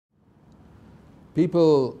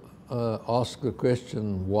People ask the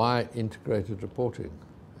question, why integrated reporting?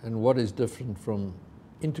 And what is different from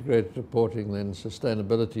integrated reporting than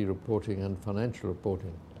sustainability reporting and financial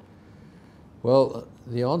reporting? Well,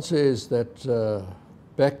 the answer is that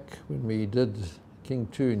back when we did King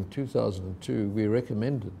 2 in 2002, we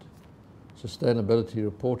recommended sustainability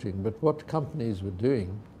reporting, but what companies were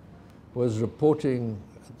doing was reporting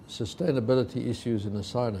sustainability issues in a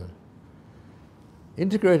silo.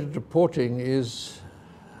 Integrated reporting is,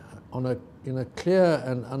 in a clear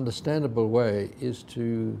and understandable way, is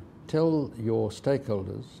to tell your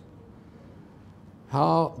stakeholders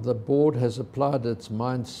how the board has applied its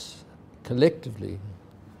minds collectively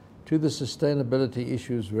to the sustainability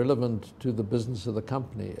issues relevant to the business of the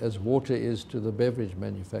company, as water is to the beverage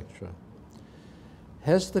manufacturer.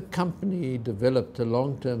 Has the company developed a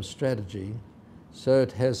long-term strategy so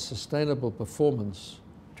it has sustainable performance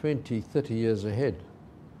 20, 30 years ahead?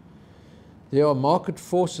 There are market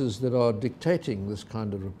forces that are dictating this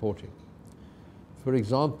kind of reporting. For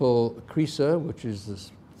example, CRISA, which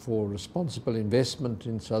is for responsible investment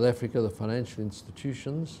in South Africa, the financial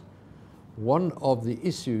institutions, one of the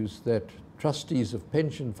issues that trustees of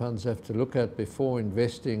pension funds have to look at before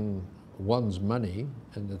investing one's money,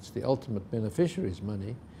 and it's the ultimate beneficiary's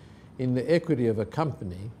money, in the equity of a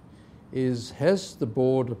company, is, has the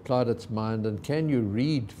board applied its mind, and can you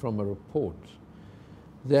read from a report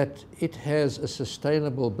that it has a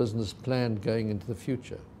sustainable business plan going into the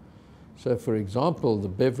future? So, for example, the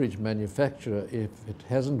beverage manufacturer, if it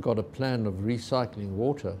hasn't got a plan of recycling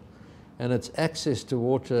water, and its access to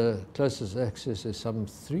water, closest access is some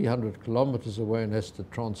 300 kilometers away and has to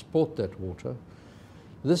transport that water,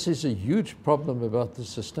 this is a huge problem about the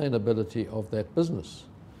sustainability of that business.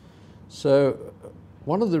 So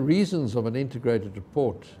one of the reasons of an integrated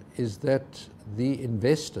report is that the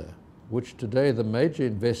investor, which today the major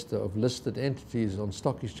investor of listed entities on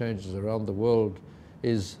stock exchanges around the world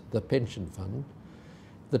is the pension fund,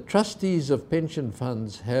 the trustees of pension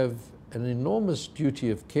funds have an enormous duty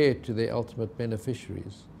of care to their ultimate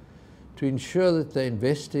beneficiaries to ensure that they're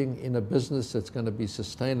investing in a business that's going to be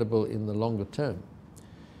sustainable in the longer term.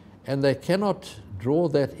 And they cannot draw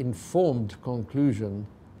that informed conclusion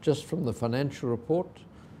just from the financial report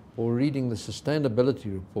or reading the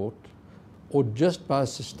sustainability report or just by a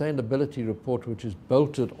sustainability report which is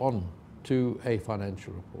bolted on to a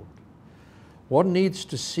financial report. One needs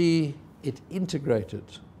to see it integrated.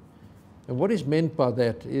 And what is meant by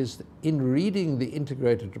that is, in reading the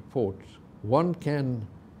integrated report, one can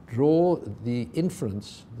draw the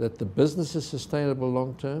inference that the business is sustainable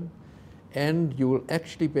long term, and you will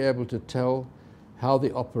actually be able to tell how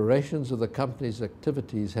the operations of the company's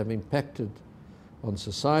activities have impacted on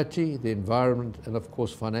society, the environment, and of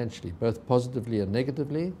course financially, both positively and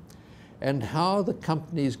negatively, and how the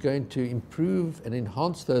company is going to improve and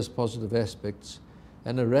enhance those positive aspects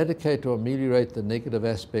and eradicate or ameliorate the negative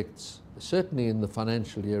aspects, certainly in the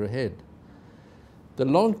financial year ahead. The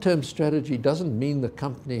long-term strategy doesn't mean the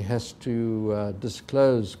company has to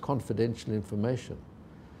disclose confidential information.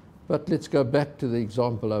 But let's go back to the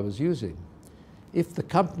example I was using. If the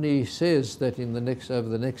company says that over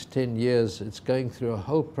the next 10 years it's going through a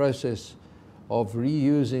whole process of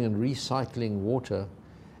reusing and recycling water,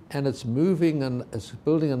 and it's moving and it's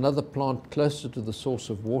building another plant closer to the source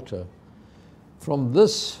of water, from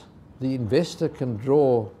this the investor can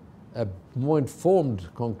draw a more informed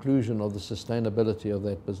conclusion of the sustainability of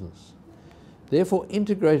that business. Therefore,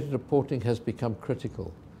 integrated reporting has become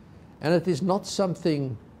critical, and it is not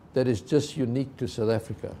something that is just unique to South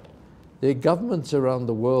Africa. There are governments around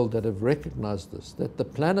the world that have recognized this, that the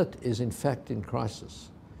planet is in fact in crisis.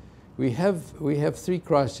 We have three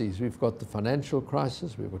crises. We've got the financial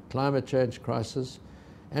crisis, we've got climate change crisis,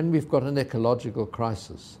 and we've got an ecological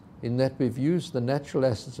crisis, in that we've used the natural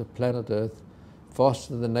assets of planet Earth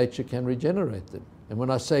faster than nature can regenerate them. And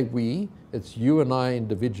when I say we, it's you and I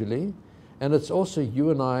individually, and it's also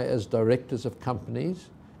you and I as directors of companies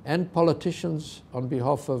and politicians on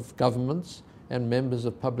behalf of governments and members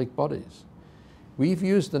of public bodies. We've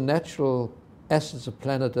used the natural assets of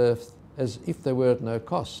planet Earth as if they were at no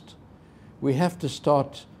cost. We have to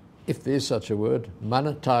start, if there's such a word,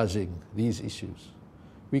 monetizing these issues.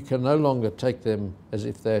 We can no longer take them as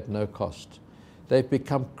if they're at no cost. They've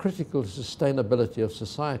become critical to sustainability of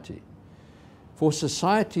society. For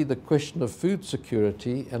society, the question of food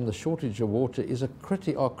security and the shortage of water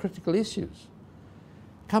are critical issues.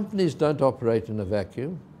 Companies don't operate in a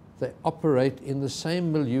vacuum. They operate in the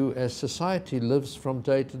same milieu as society lives from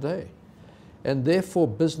day to day. And therefore,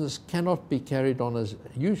 business cannot be carried on as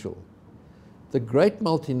usual. The great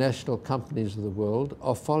multinational companies of the world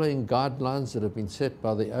are following guidelines that have been set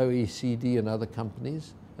by the OECD and other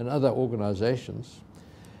companies and other organizations.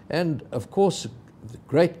 And of course, the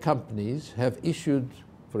great companies have issued,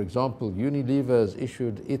 for example, Unilever has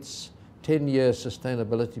issued its 10-year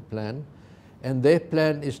sustainability plan, and their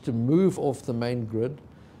plan is to move off the main grid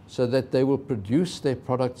so that they will produce their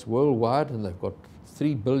products worldwide, and they've got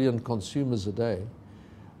 3 billion consumers a day,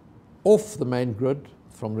 off the main grid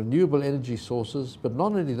from renewable energy sources. But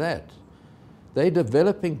not only that, they're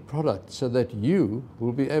developing products so that you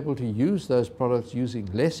will be able to use those products using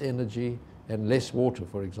less energy and less water,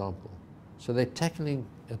 for example. So they're tackling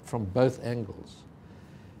it from both angles.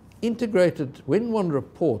 Integrated, when one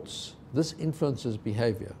reports, this influences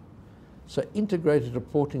behavior. So integrated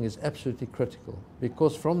reporting is absolutely critical,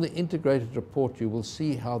 because from the integrated report you will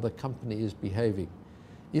see how the company is behaving.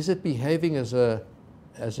 Is it behaving as a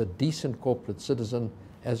decent corporate citizen,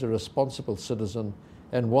 as a responsible citizen,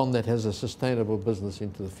 and one that has a sustainable business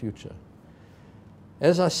into the future?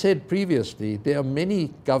 As I said previously, there are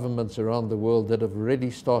many governments around the world that have already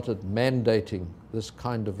started mandating this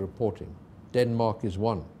kind of reporting. Denmark is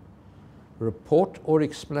one. Report or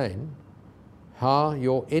explain how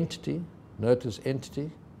your entity, notice entity,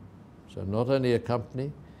 so not only a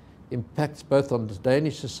company, impacts both on the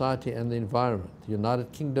Danish society and the environment. The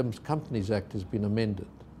United Kingdom's Companies Act has been amended.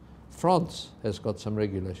 France has got some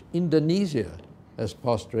regulation. Indonesia has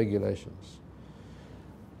passed regulations.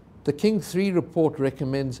 The King 3 report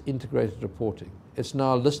recommends integrated reporting. It's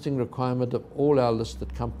now a listing requirement of all our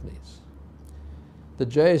listed companies. The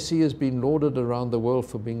JSE has been lauded around the world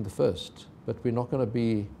for being the first, but we're not going to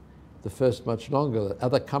be the first much longer.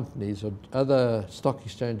 Other companies or other stock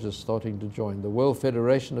exchanges starting to join. The World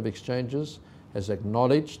Federation of Exchanges has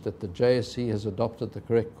acknowledged that the JSE has adopted the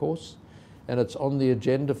correct course, and it's on the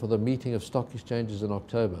agenda for the meeting of stock exchanges in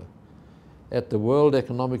October. At the World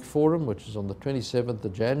Economic Forum, which is on the 27th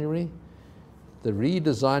of January, the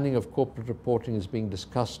redesigning of corporate reporting is being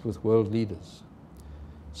discussed with world leaders.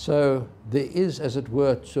 So there is, as it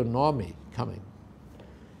were, a tsunami coming.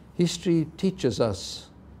 History teaches us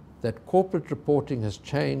that corporate reporting has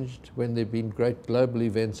changed when there have been great global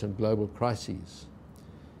events and global crises.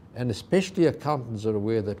 And especially accountants are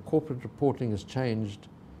aware that corporate reporting has changed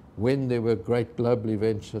when there were great global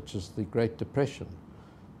events such as the Great Depression,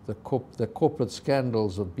 the corporate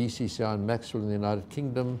scandals of BCCI and Maxwell in the United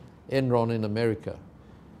Kingdom, Enron in America.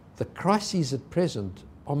 The crises at present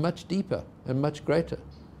are much deeper and much greater.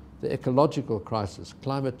 The ecological crisis,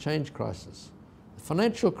 climate change crisis. The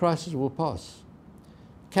financial crisis will pass.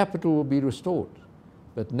 Capital will be restored,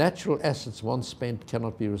 but natural assets once spent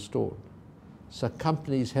cannot be restored. So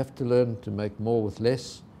companies have to learn to make more with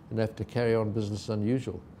less and have to carry on business as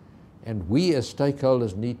unusual. And we as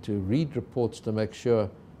stakeholders need to read reports to make sure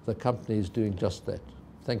the company is doing just that.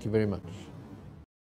 Thank you very much.